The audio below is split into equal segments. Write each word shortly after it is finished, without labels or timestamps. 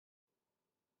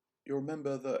you'll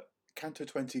remember that Canto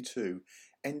 22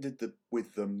 ended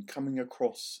with them coming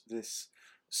across this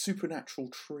supernatural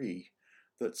tree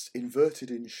that's inverted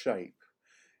in shape,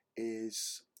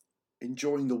 is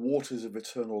enjoying the waters of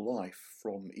eternal life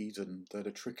from Eden that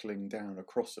are trickling down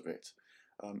across of it,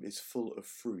 is full of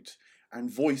fruit. And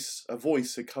a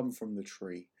voice had come from the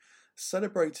tree,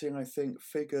 celebrating, I think,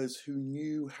 figures who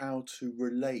knew how to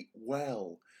relate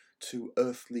well to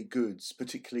earthly goods,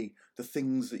 particularly the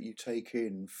things that you take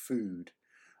in, food.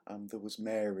 There was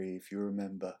Mary, if you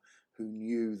remember, who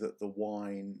knew that the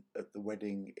wine at the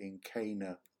wedding in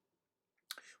Cana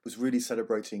was really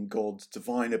celebrating God's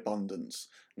divine abundance,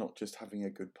 not just having a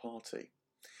good party.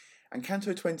 And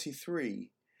Canto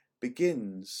 23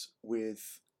 begins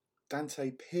with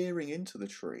Dante peering into the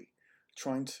tree,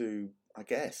 trying to, I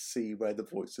guess, see where the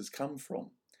voice has come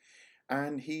from.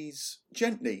 And he's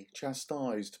gently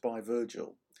chastised by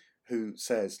Virgil, who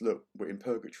says, look, we're in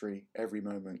purgatory, every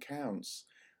moment counts.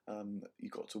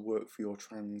 You've got to work for your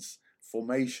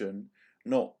transformation,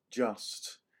 not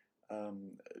just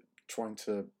trying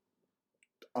to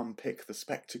unpick the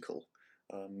spectacle,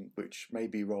 which may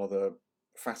be rather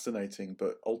fascinating,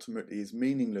 but ultimately is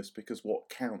meaningless, because what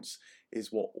counts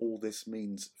is what all this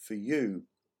means for you.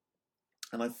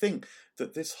 And I think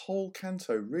that this whole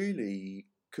canto really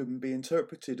can be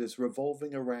interpreted as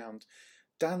revolving around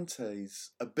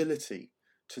Dante's ability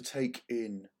to take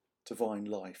in divine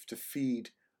life, to feed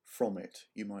from it,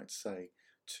 you might say,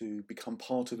 to become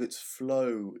part of its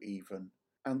flow even.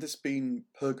 And this being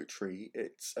purgatory,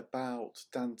 it's about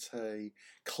Dante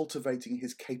cultivating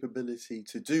his capability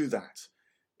to do that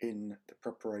in the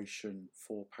preparation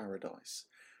for paradise.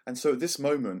 And so at this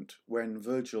moment, when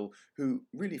Virgil, who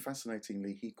really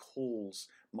fascinatingly he calls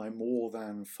my more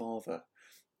than father,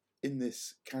 in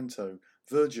this canto,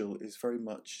 Virgil is very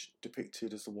much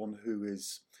depicted as the one who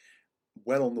is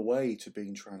well on the way to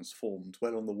being transformed,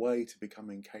 well on the way to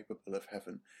becoming capable of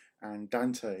heaven. And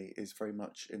Dante is very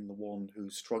much in the one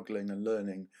who's struggling and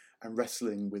learning and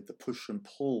wrestling with the push and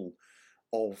pull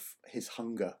of his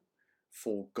hunger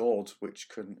for God, which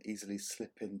can easily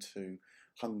slip into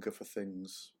hunger for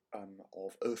things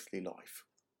of earthly life.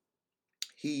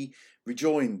 He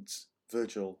rejoins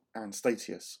Virgil and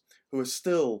Statius, who are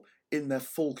still in their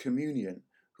full communion,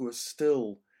 who are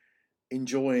still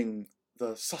enjoying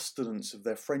the sustenance of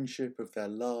their friendship, of their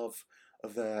love,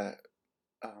 of their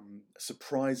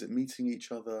surprise at meeting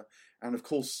each other, and of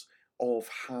course of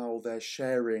how they're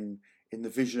sharing in the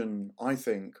vision, I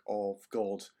think, of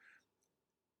God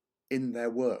in their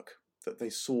work that they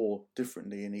saw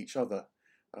differently in each other,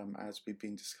 as we've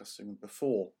been discussing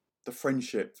before. The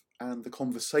friendship and the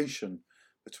conversation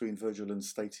between Virgil and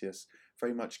Statius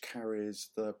very much carries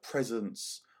the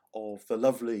presence of the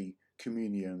lovely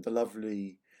communion, the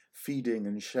lovely feeding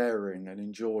and sharing and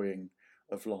enjoying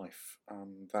of life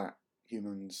that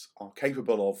humans are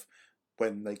capable of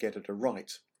when they get it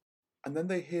right. And then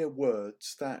they hear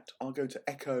words that are going to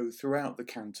echo throughout the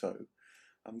canto,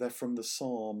 and they're from the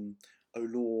psalm, O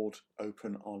Lord,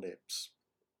 open our lips.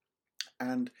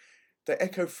 And they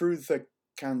echo through the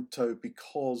canto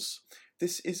because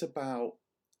this is about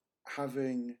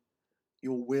having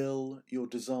your will, your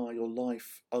desire, your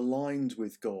life aligned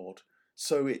with God.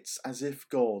 So it's as if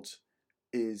God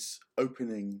is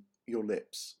opening your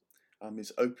lips,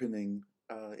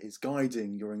 is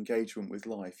guiding your engagement with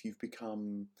life. You've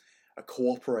become a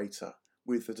cooperator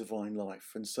with the divine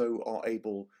life, and so are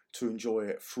able to enjoy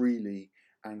it freely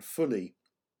and fully.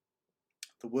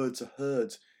 The words are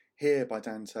heard here by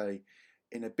Dante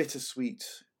in a bittersweet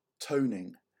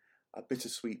toning, a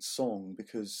bittersweet song,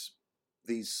 because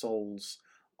these souls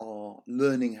are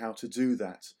learning how to do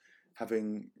that,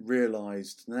 having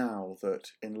realised now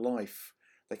that in life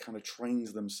they kind of trained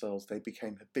themselves, they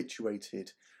became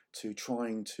habituated to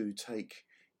trying to take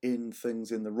in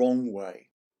things in the wrong way.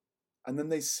 And then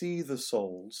they see the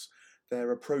souls,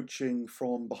 they're approaching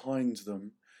from behind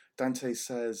them. Dante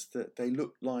says that they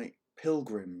look like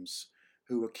pilgrims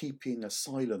who were keeping a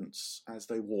silence as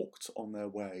they walked on their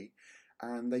way.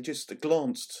 And they just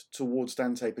glanced towards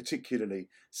Dante particularly,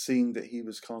 seeing that he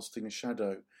was casting a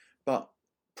shadow. But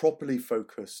properly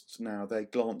focused now, they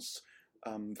glanced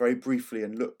very briefly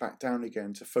and looked back down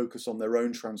again to focus on their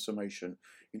own transformation.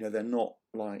 You know, they're not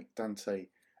like Dante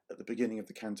at the beginning of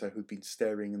the canto who'd been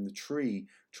staring in the tree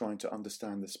trying to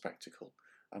understand the spectacle.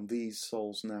 And these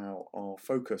souls now are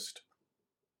focused.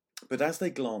 But as they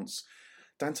glance,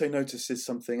 Dante notices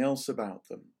something else about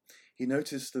them. He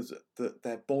notices that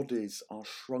their bodies are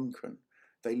shrunken.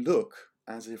 They look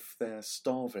as if they're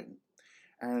starving.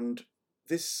 And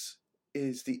this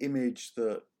is the image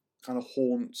that kind of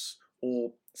haunts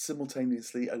or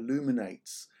simultaneously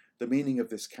illuminates the meaning of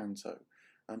this canto,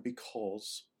 and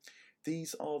because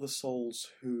these are the souls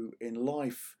who in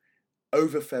life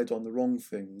overfed on the wrong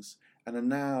things and are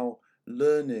now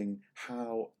learning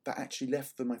how that actually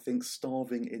left them, I think,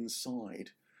 starving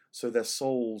inside. So their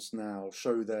souls now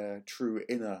show their true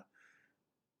inner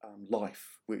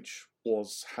life, which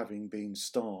was having been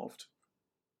starved.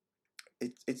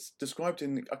 It's described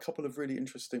in a couple of really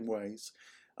interesting ways.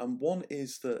 One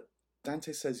is that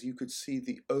Dante says you could see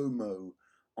the omo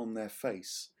on their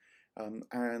face, and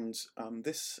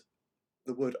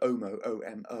the word omo,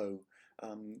 O-M-O,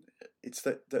 it's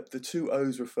that the two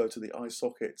O's refer to the eye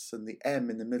sockets, and the M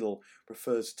in the middle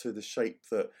refers to the shape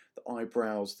that the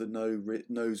eyebrows, the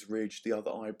nose ridge, the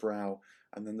other eyebrow,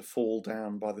 and then the fall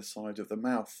down by the side of the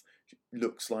mouth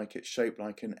looks like it's shaped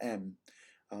like an M.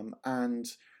 And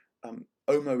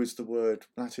Homo is the word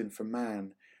Latin for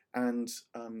man, and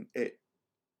it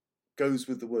goes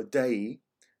with the word Dei,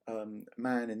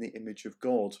 man in the image of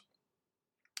God.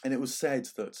 And it was said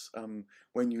that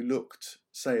when you looked,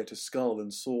 say, at a skull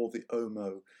and saw the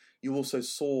Homo, you also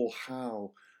saw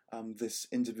how this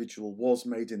individual was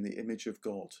made in the image of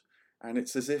God. And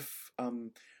it's as if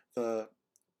the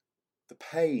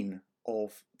pain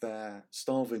of their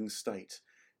starving state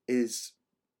is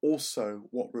also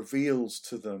what reveals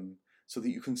to them, so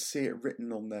that you can see it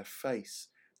written on their face,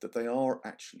 that they are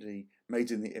actually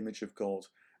made in the image of God.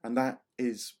 And that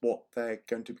is what they're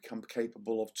going to become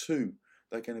capable of too.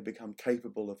 They're going to become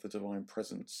capable of the divine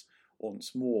presence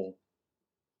once more.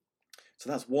 So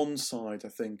that's one side, I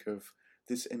think, of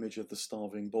this image of the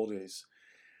starving bodies.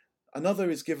 Another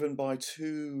is given by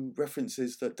two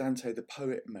references that Dante the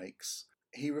poet makes.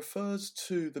 He refers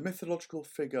to the mythological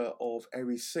figure of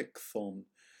Erysichthon,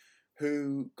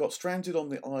 who got stranded on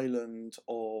the island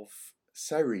of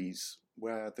Ceres,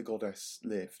 where the goddess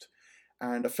lived,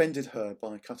 and offended her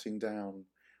by cutting down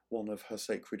one of her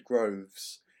sacred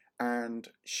groves. And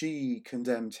she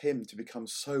condemned him to become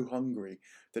so hungry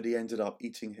that he ended up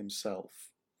eating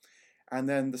himself. And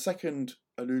then the second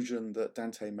allusion that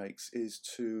Dante makes is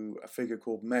to a figure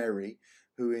called Mary,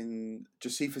 who in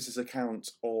Josephus's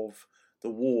account of the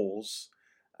wars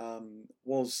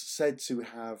was said to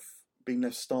have been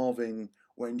left starving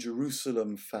when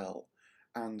Jerusalem fell,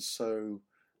 and so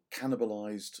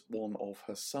cannibalized one of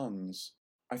her sons.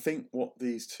 I think what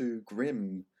these two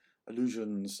grim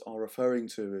allusions are referring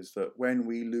to is that when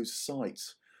we lose sight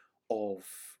of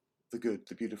the good,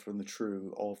 the beautiful and the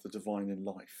true, of the divine in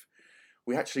life,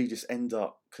 we actually just end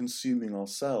up consuming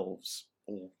ourselves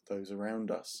or those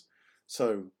around us.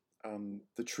 So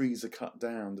the trees are cut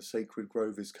down, the sacred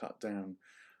grove is cut down.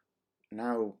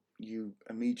 Now you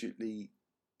immediately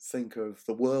think of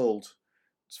the world's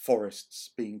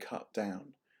forests being cut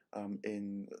down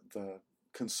in the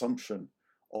consumption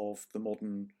of the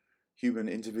modern human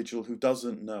individual, who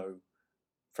doesn't know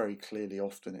very clearly,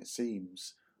 often it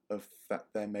seems, of that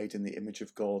they're made in the image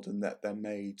of God and that they're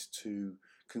made to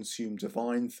consume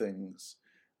divine things,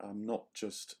 not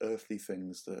just earthly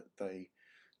things that they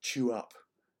chew up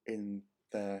in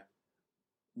their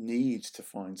need to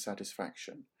find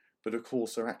satisfaction, but of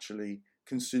course are actually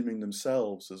consuming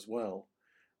themselves as well,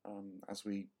 as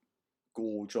we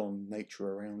gorge on nature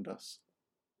around us.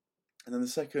 And then the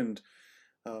second,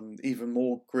 even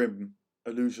more grim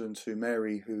allusion to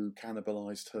Mary, who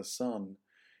cannibalized her son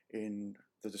in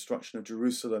the destruction of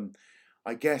Jerusalem.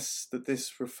 I guess that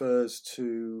this refers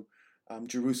to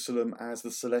Jerusalem as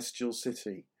the celestial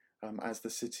city, as the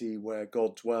city where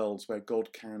God dwells, where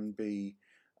God can be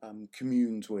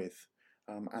communed with,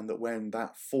 and that when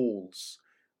that falls,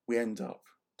 we end up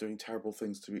doing terrible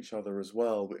things to each other as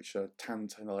well, which are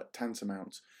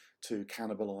tantamount to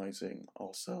cannibalizing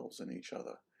ourselves and each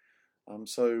other.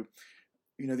 So,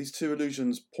 these two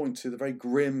allusions point to the very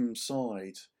grim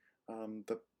side,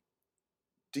 the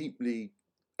deeply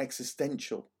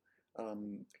existential,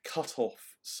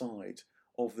 cut-off side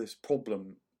of this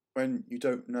problem, when you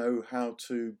don't know how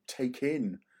to take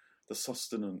in the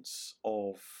sustenance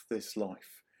of this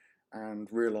life and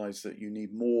realise that you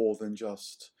need more than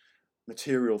just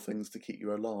material things to keep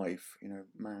you alive.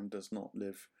 Man does not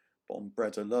live on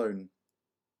bread alone.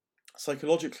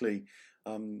 Psychologically,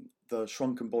 the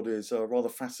shrunken bodies are rather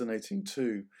fascinating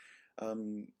too.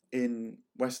 In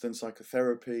Western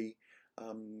psychotherapy,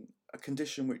 a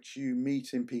condition which you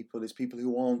meet in people is people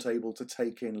who aren't able to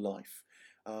take in life,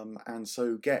 and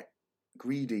so get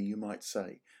greedy, you might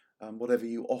say. Whatever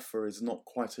you offer is not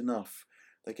quite enough.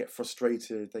 They get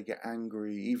frustrated, they get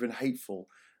angry, even hateful.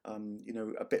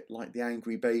 A bit like the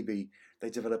angry baby, they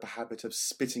develop a habit of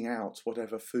spitting out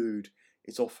whatever food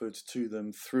is offered to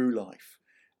them through life,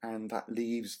 and that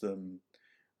leaves them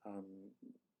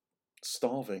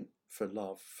starving for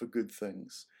love, for good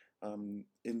things.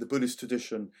 In the Buddhist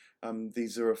tradition,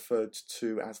 these are referred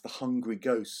to as the hungry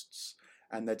ghosts,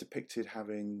 and they're depicted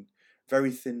having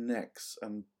very thin necks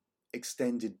and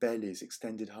extended bellies,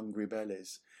 extended hungry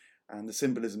bellies. And the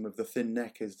symbolism of the thin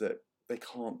neck is that they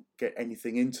can't get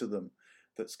anything into them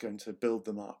that's going to build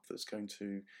them up, that's going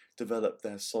to develop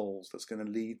their souls, that's going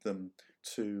to lead them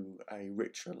to a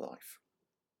richer life.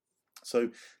 So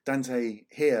Dante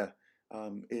here,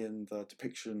 in the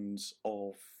depictions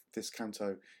of this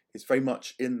canto, is very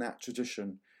much in that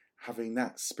tradition, having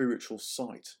that spiritual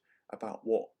sight about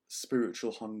what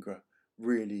spiritual hunger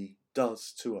really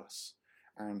does to us,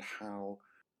 and how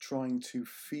trying to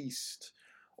feast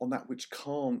on that which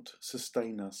can't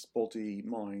sustain us, body,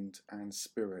 mind, and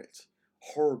spirit,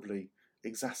 horribly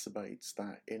exacerbates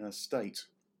that inner state.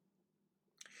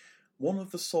 One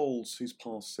of the souls who's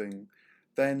passing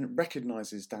then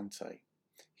recognises Dante.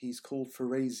 He's called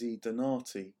Ferresi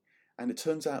Donati, and it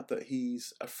turns out that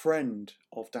he's a friend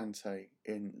of Dante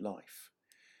in life.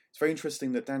 It's very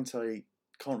interesting that Dante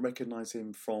can't recognise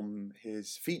him from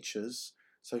his features,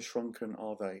 so shrunken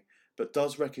are they, but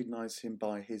does recognise him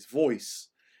by his voice,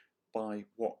 by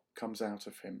what comes out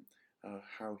of him,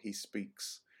 how he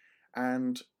speaks.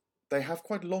 And they have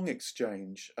quite a long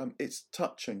exchange. It's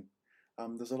touching.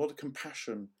 There's a lot of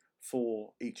compassion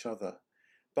for each other.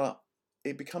 But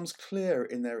it becomes clear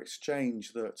in their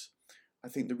exchange that I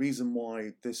think the reason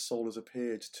why this soul has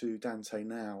appeared to Dante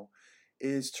now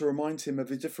is to remind him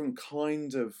of a different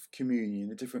kind of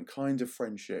communion, a different kind of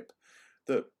friendship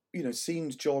that,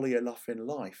 seemed jolly enough in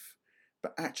life,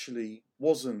 but actually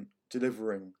wasn't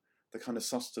delivering the kind of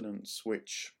sustenance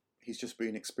which he's just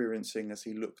been experiencing as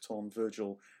he looked on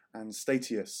Virgil and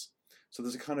Statius. So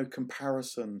there's a kind of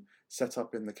comparison set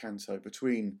up in the canto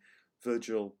between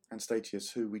Virgil and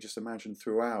Statius, who we just imagine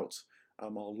throughout are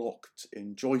locked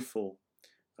in joyful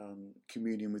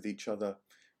communion with each other,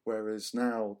 whereas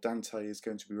now Dante is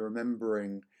going to be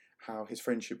remembering how his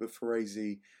friendship with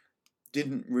Ferresi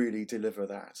didn't really deliver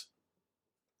that.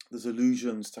 There's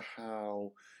allusions to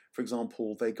how, for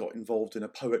example, they got involved in a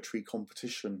poetry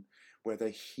competition where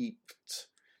they heaped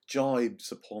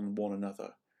jibes upon one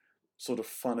another, sort of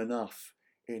fun enough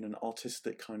in an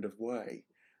artistic kind of way,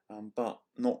 but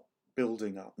not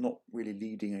building up, not really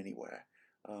leading anywhere,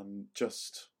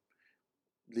 just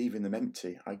leaving them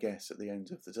empty, I guess, at the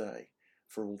end of the day,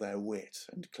 for all their wit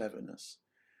and cleverness.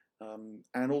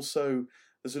 And also,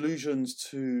 there's allusions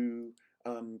to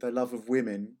their love of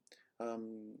women.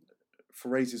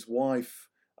 Ferresi's wife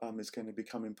is going to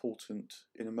become important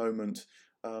in a moment,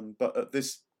 but at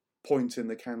this point in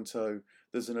the canto,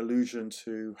 there's an allusion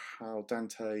to how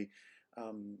Dante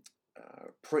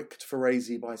pricked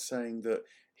Ferresi by saying that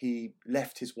he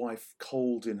left his wife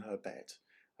cold in her bed,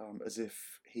 as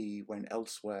if he went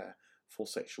elsewhere for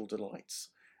sexual delights.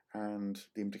 And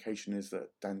the implication is that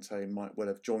Dante might well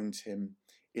have joined him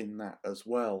in that as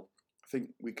well. I think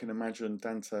we can imagine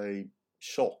Dante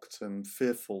shocked and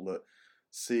fearful that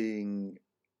seeing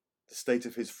the state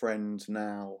of his friend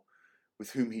now,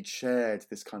 with whom he'd shared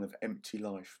this kind of empty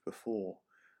life before.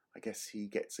 I guess he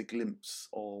gets a glimpse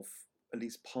of at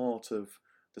least part of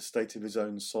the state of his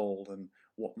own soul and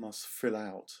what must fill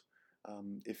out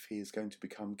if he is going to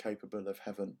become capable of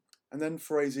heaven. And then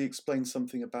Ferresi explains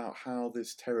something about how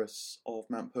this terrace of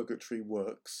Mount Purgatory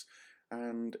works,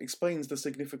 and explains the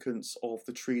significance of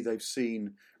the tree they've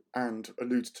seen, and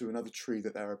alludes to another tree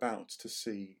that they're about to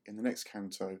see in the next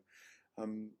canto.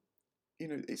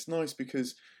 It's nice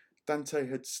because Dante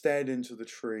had stared into the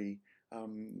tree,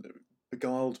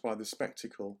 beguiled by the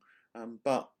spectacle,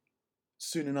 but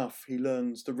soon enough he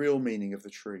learns the real meaning of the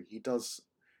tree. He does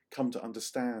come to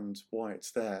understand why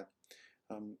it's there.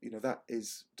 That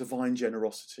is divine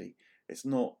generosity. It's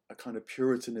not a kind of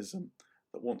puritanism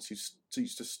that wants you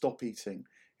to stop eating.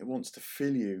 It wants to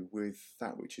fill you with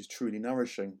that which is truly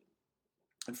nourishing.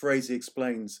 And Ferresi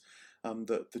explains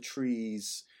that the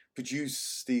trees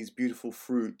produce these beautiful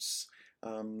fruits,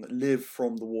 live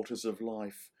from the waters of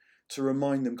life, to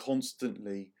remind them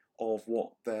constantly of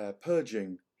what they're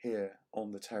purging here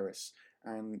on the terrace.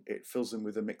 And it fills them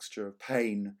with a mixture of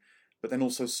pain, but then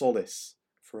also solace,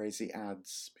 Ferresi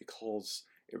adds, because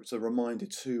it's a reminder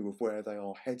too of where they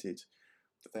are headed,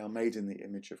 that they are made in the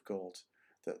image of God,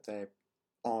 that they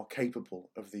are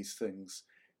capable of these things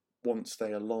once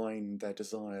they align their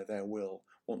desire, their will,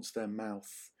 once their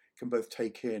mouth can both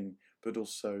take in but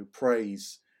also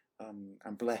praise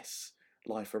and bless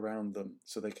life around them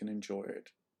so they can enjoy it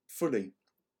fully.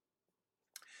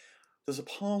 There's a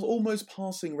almost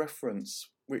passing reference,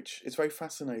 which is very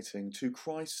fascinating, to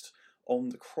Christ on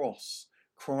the cross,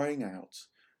 crying out,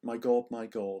 my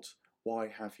God, why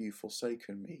have you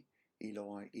forsaken me?"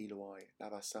 Eloi, Eloi,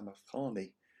 lama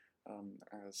sabachthani,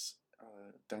 as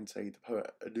Dante the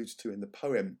poet alludes to in the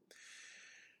poem.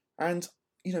 And,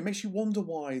 it makes you wonder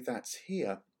why that's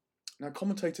here. Now,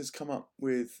 commentators come up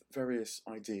with various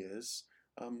ideas.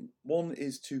 One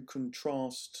is to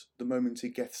contrast the moment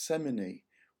in Gethsemane,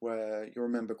 where you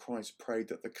remember Christ prayed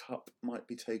that the cup might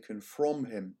be taken from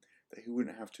him, that he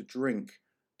wouldn't have to drink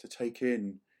to take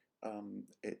in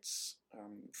it's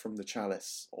from the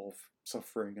chalice of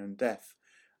suffering and death.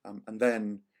 And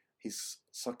then he's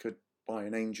succored by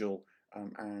an angel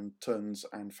and turns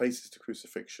and faces the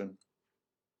crucifixion.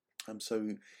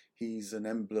 So he's an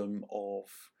emblem of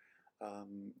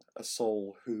a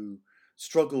soul who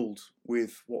struggled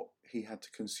with what he had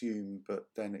to consume, but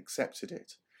then accepted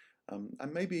it.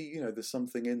 And maybe, there's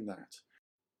something in that.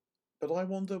 But I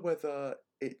wonder whether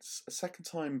it's a second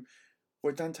time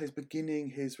where Dante's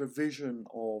beginning his revision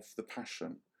of the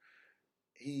Passion.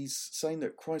 He's saying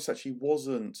that Christ actually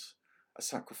wasn't a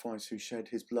sacrifice who shed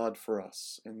his blood for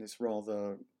us in this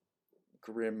rather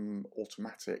grim,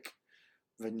 automatic,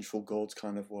 vengeful God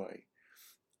kind of way.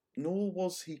 Nor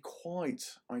was he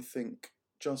quite, I think,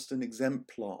 just an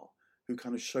exemplar who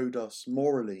kind of showed us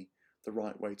morally the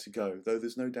right way to go, though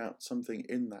there's no doubt something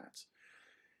in that.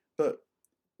 But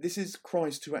this is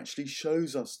Christ who actually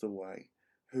shows us the way,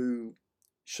 who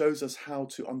shows us how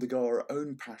to undergo our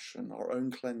own passion, our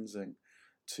own cleansing,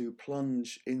 to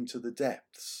plunge into the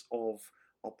depths of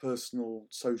our personal,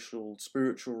 social,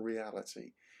 spiritual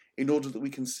reality, in order that we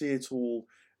can see it all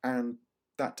and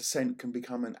that descent can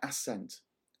become an ascent,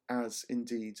 as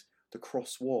indeed the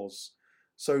cross was.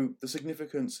 So the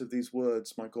significance of these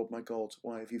words, my God,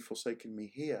 why have you forsaken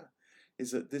me here,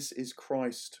 is that this is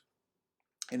Christ,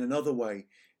 in another way,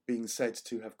 being said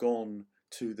to have gone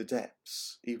to the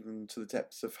depths, even to the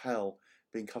depths of hell,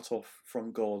 being cut off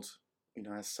from God,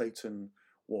 as Satan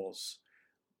was.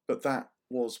 But that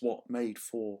was what made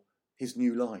for his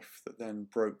new life that then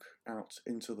broke out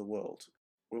into the world.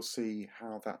 We'll see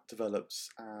how that develops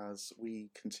as we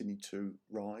continue to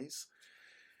rise.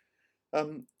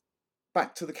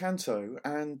 Back to the canto,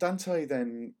 and Dante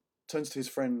then turns to his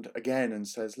friend again and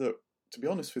says, look, to be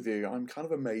honest with you, I'm kind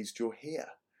of amazed you're here.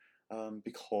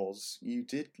 Because you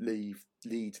did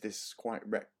lead this quite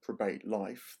reprobate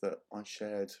life that I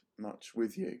shared much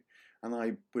with you, and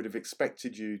I would have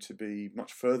expected you to be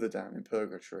much further down in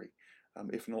purgatory,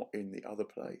 if not in the other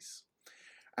place.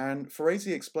 And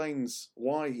Foresi explains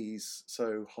why he's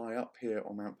so high up here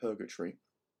on Mount Purgatory,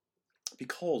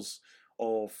 because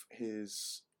of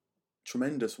his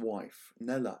tremendous wife,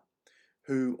 Nella,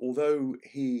 who, although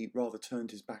he rather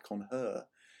turned his back on her,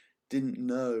 didn't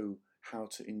know how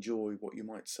to enjoy what you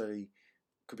might say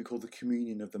could be called the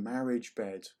communion of the marriage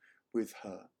bed with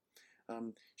her.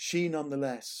 She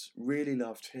nonetheless really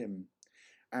loved him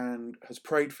and has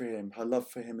prayed for him. Her love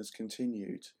for him has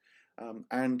continued.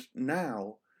 And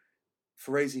now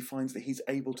Foresi finds that he's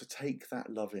able to take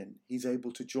that love in. He's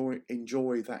able to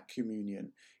enjoy that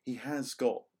communion. He has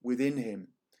got within him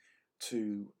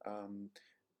to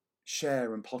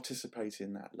share and participate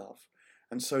in that love.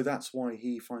 And so that's why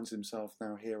he finds himself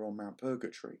now here on Mount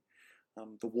Purgatory.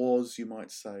 There was, you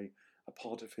might say, a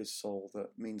part of his soul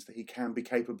that means that he can be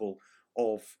capable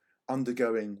of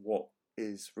undergoing what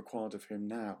is required of him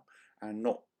now and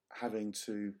not having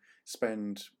to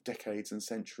spend decades and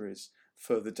centuries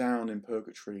further down in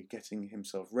purgatory getting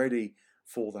himself ready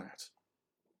for that.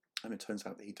 And it turns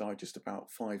out that he died just about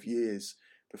 5 years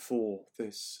before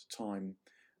this time,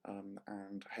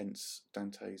 and hence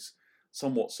Dante's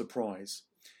somewhat surprise.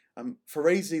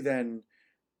 Foresi then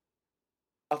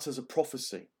utters a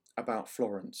prophecy about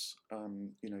Florence.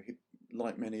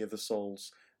 Like many of the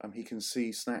souls, he can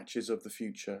see snatches of the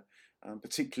future,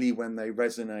 particularly when they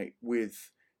resonate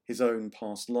with his own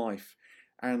past life.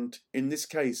 And in this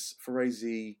case,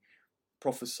 Foresi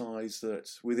prophesies that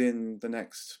within the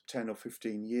next 10 or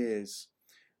 15 years,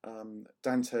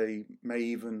 Dante may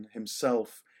even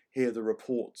himself hear the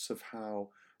reports of how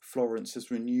Florence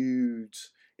has renewed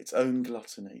its own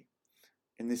gluttony.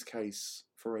 In this case,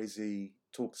 Foresi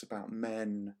talks about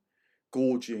men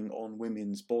gorging on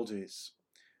women's bodies.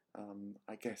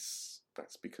 I guess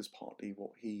that's because partly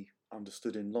what he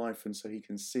understood in life, and so he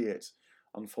can see it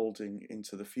unfolding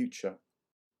into the future.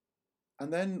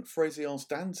 And then Foresi asks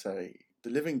Dante, the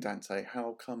living Dante,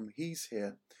 how come he's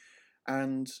here?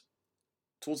 And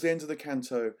towards the end of the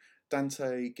canto,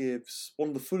 Dante gives one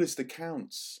of the fullest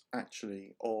accounts,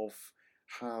 actually, of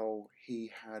how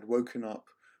he had woken up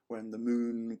when the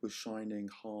moon was shining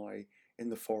high in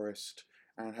the forest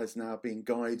and has now been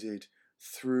guided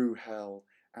through hell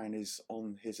and is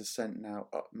on his ascent now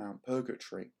up Mount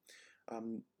Purgatory.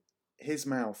 His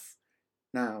mouth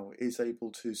now is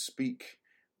able to speak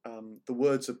the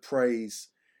words of praise,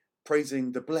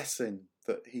 praising the blessing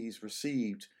that he's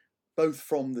received, both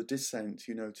from the descent,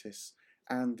 you notice,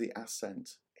 and the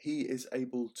ascent. He is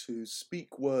able to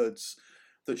speak words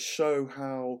that show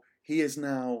how he is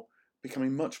now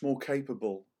becoming much more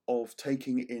capable of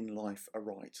taking in life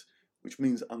aright, which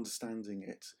means understanding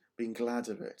it, being glad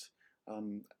of it,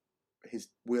 his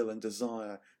will and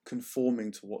desire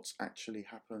conforming to what's actually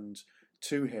happened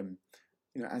to him,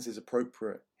 as is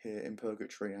appropriate here in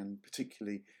Purgatory, and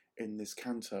particularly in this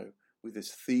canto, with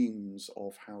its themes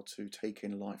of how to take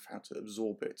in life, how to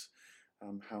absorb it,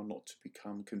 how not to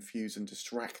become confused and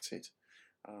distracted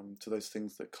to those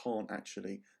things that can't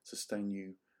actually sustain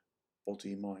you,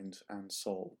 body, mind, and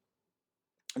soul.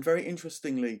 And very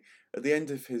interestingly, at the end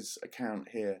of his account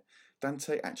here,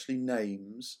 Dante actually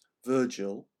names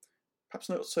Virgil. Perhaps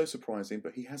not so surprising,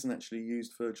 but he hasn't actually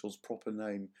used Virgil's proper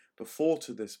name before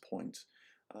to this point.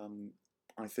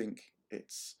 I think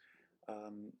it's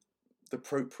the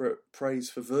appropriate praise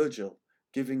for Virgil,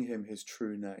 giving him his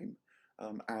true name,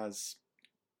 as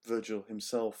Virgil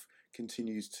himself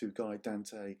continues to guide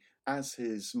Dante as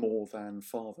his more than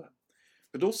father.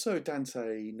 But also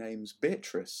Dante names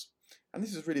Beatrice, and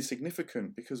this is really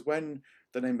significant because when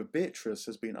the name of Beatrice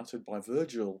has been uttered by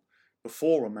Virgil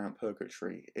before on Mount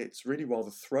Purgatory, it's really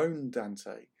rather thrown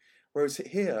Dante, whereas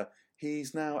here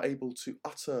he's now able to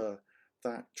utter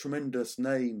that tremendous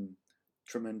name,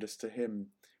 tremendous to him,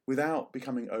 without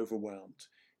becoming overwhelmed.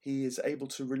 He is able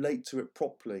to relate to it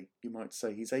properly, you might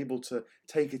say. He's able to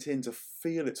take it in, to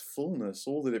feel its fullness,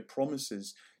 all that it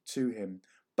promises to him,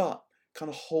 but kind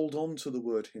of hold on to the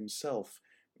word himself,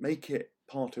 make it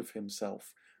part of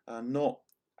himself, not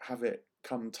have it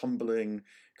come tumbling,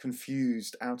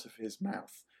 confused out of his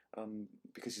mouth,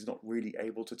 because he's not really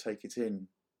able to take it in.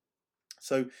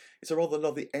 So it's a rather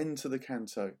lovely end to the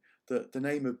canto that the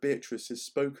name of Beatrice is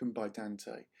spoken by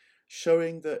Dante,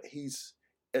 showing that he's,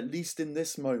 at least in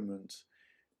this moment,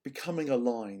 becoming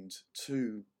aligned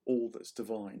to all that's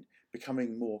divine,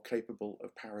 becoming more capable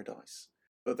of paradise.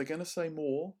 But they're going to say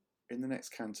more in the next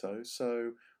canto,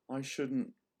 so I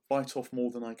shouldn't bite off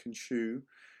more than I can chew.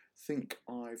 Think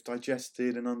I've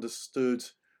digested and understood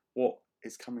what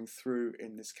is coming through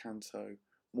in this canto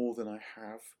more than I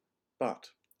have, but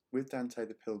with Dante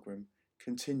the Pilgrim,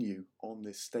 continue on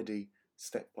this steady,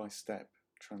 step-by-step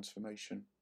transformation.